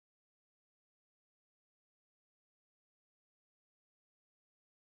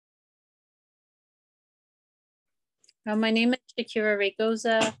My name is Shakera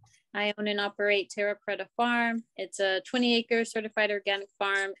Raygoza. I own and operate Terra Preta Farm. It's a 20-acre certified organic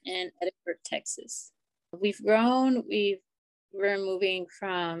farm in Edinburgh, Texas. We're moving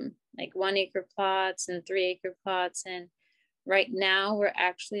from like 1-acre plots and 3-acre plots. And right now we're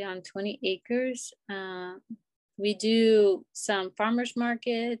actually on 20 acres. We do some farmers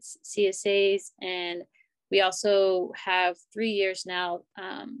markets, CSAs, and we also have 3 years now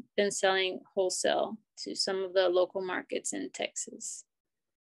been selling wholesale to some of the local markets in Texas.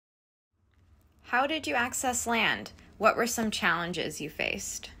 How did you access land? What were some challenges you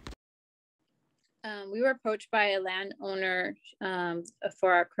faced? We were approached by a landowner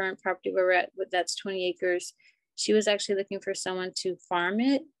for our current property where we're at, that's 20 acres. She was actually looking for someone to farm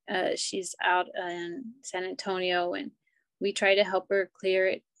it. She's out in San Antonio, and we tried to help her clear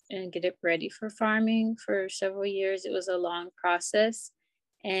it and get it ready for farming for several years. It was a long process.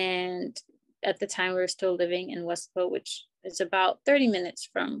 And at the time we were still living in Westboro, which is about 30 minutes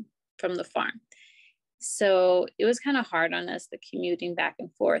from the farm. So it was kind of hard on us, the commuting back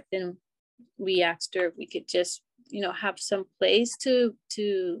and forth. And we asked her if we could just, have some place to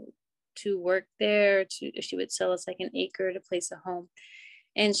work there, if she would sell us like an acre to place a home.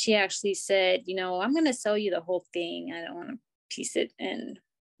 And she actually said, I'm going to sell you the whole thing. I don't want to piece it. And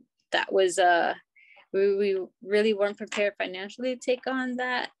that was, we really weren't prepared financially to take on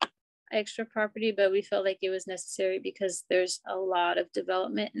that extra property, but we felt like it was necessary because there's a lot of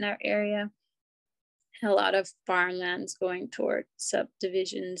development in our area, a lot of farmlands going toward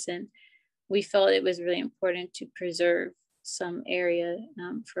subdivisions, and we felt it was really important to preserve some area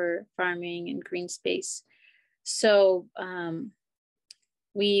for farming and green space. So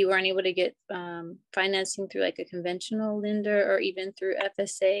we weren't able to get financing through like a conventional lender or even through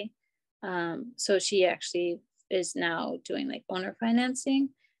FSA. So she actually is now doing like owner financing.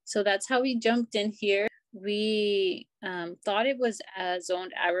 So that's how we jumped in here. We thought it was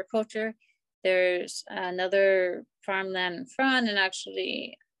zoned agriculture. There's another farmland in front, and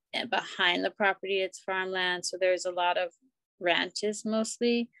actually behind the property, it's farmland. So there's a lot of ranches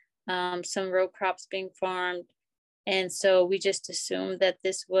mostly, some row crops being farmed. And so we just assumed that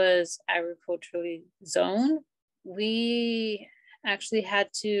this was agriculturally zoned. We actually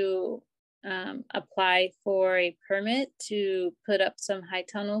had to apply for a permit to put up some high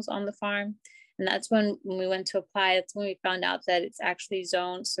tunnels on the farm. And that's when we went to apply, that's when we found out that it's actually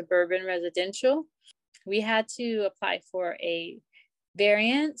zoned suburban residential. We had to apply for a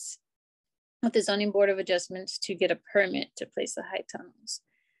variance with the Zoning Board of Adjustments to get a permit to place the high tunnels.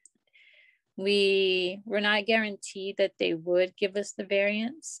 We were not guaranteed that they would give us the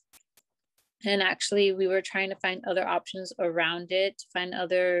variance. And actually, we were trying to find other options around it, to find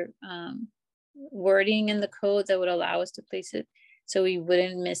other wording in the code that would allow us to place it so we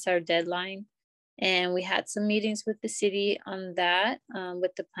wouldn't miss our deadline. And we had some meetings with the city on that,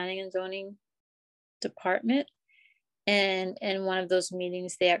 with the planning and zoning department. And in one of those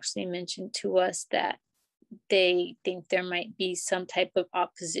meetings, they actually mentioned to us that they think there might be some type of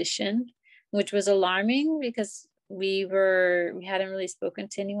opposition, which was alarming because we hadn't really spoken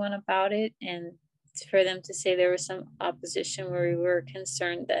to anyone about it. And for them to say there was some opposition, where we were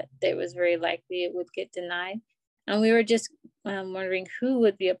concerned that it was very likely it would get denied. And we were just wondering who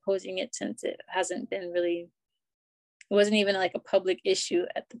would be opposing it, since it wasn't even like a public issue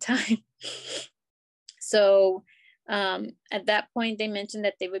at the time. So at that point, they mentioned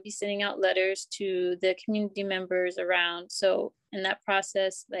that they would be sending out letters to the community members around. So in that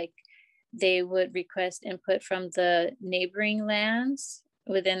process, like, they would request input from the neighboring lands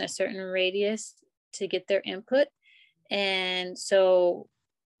within a certain radius to get their input. And so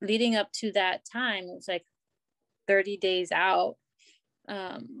leading up to that time, it was like 30 days out.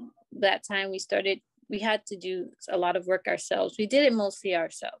 That time we had to do a lot of work ourselves. We did it mostly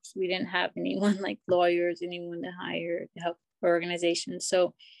ourselves. We didn't have anyone like lawyers, anyone to hire to help organizations.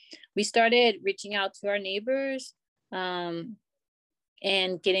 So we started reaching out to our neighbors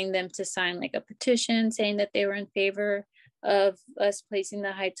and getting them to sign like a petition saying that they were in favor of us placing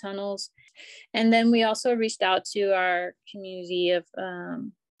the high tunnels. And then we also reached out to our community of,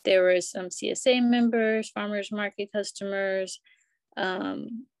 there were some CSA members, farmers market customers,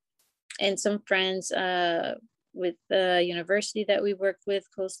 and some friends with the university that we work with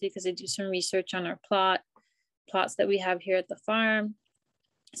closely, because they do some research on our plots that we have here at the farm.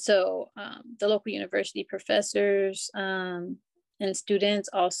 So the local university professors and students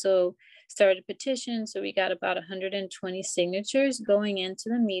also started a petition. So we got about 120 signatures going into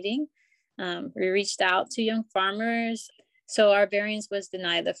the meeting. We reached out to young farmers. So our variance was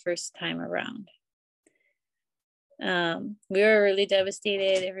denied the first time around. We were really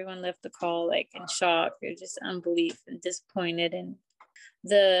devastated. Everyone left the call like in shock or just unbelief and disappointed. And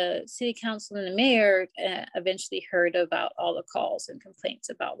the city council and the mayor eventually heard about all the calls and complaints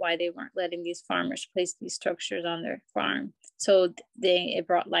about why they weren't letting these farmers place these structures on their farm. So it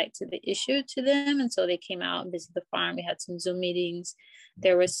brought light to the issue to them. And so they came out and visited the farm. We had some Zoom meetings.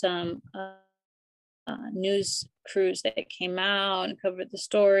 There was some news crews that came out and covered the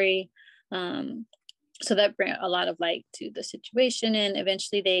story. So that brought a lot of light to the situation. And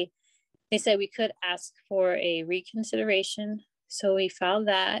eventually they said we could ask for a reconsideration. So we filed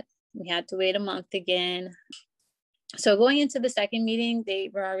that. We had to wait a month again. So going into the second meeting, they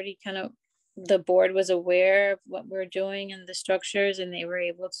were already the board was aware of what we're doing and the structures, and they were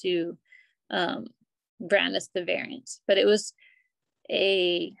able to grant us the variance. But it was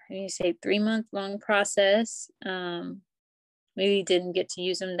a 3-month long process. We didn't get to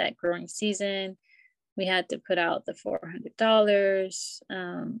use them that growing season. We had to put out the $400,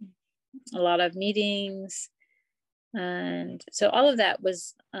 a lot of meetings. And so all of that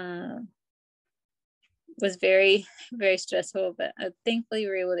was very, very stressful, but thankfully we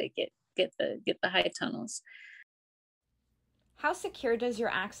were able to get the high tunnels. How secure does your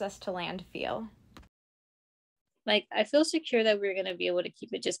access to land feel? Like, I feel secure that we're going to be able to keep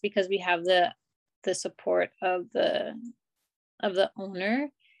it just because we have the support of the owner.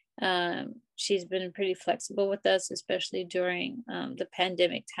 She's been pretty flexible with us, especially during the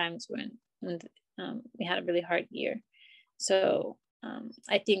pandemic times when we had a really hard year. So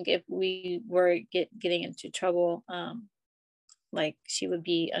I think if we were getting into trouble, like, she would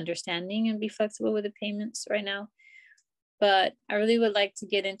be understanding and be flexible with the payments right now. But I really would like to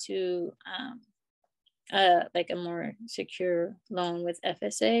get into like a more secure loan with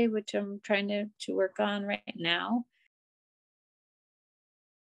FSA, which I'm trying to work on right now.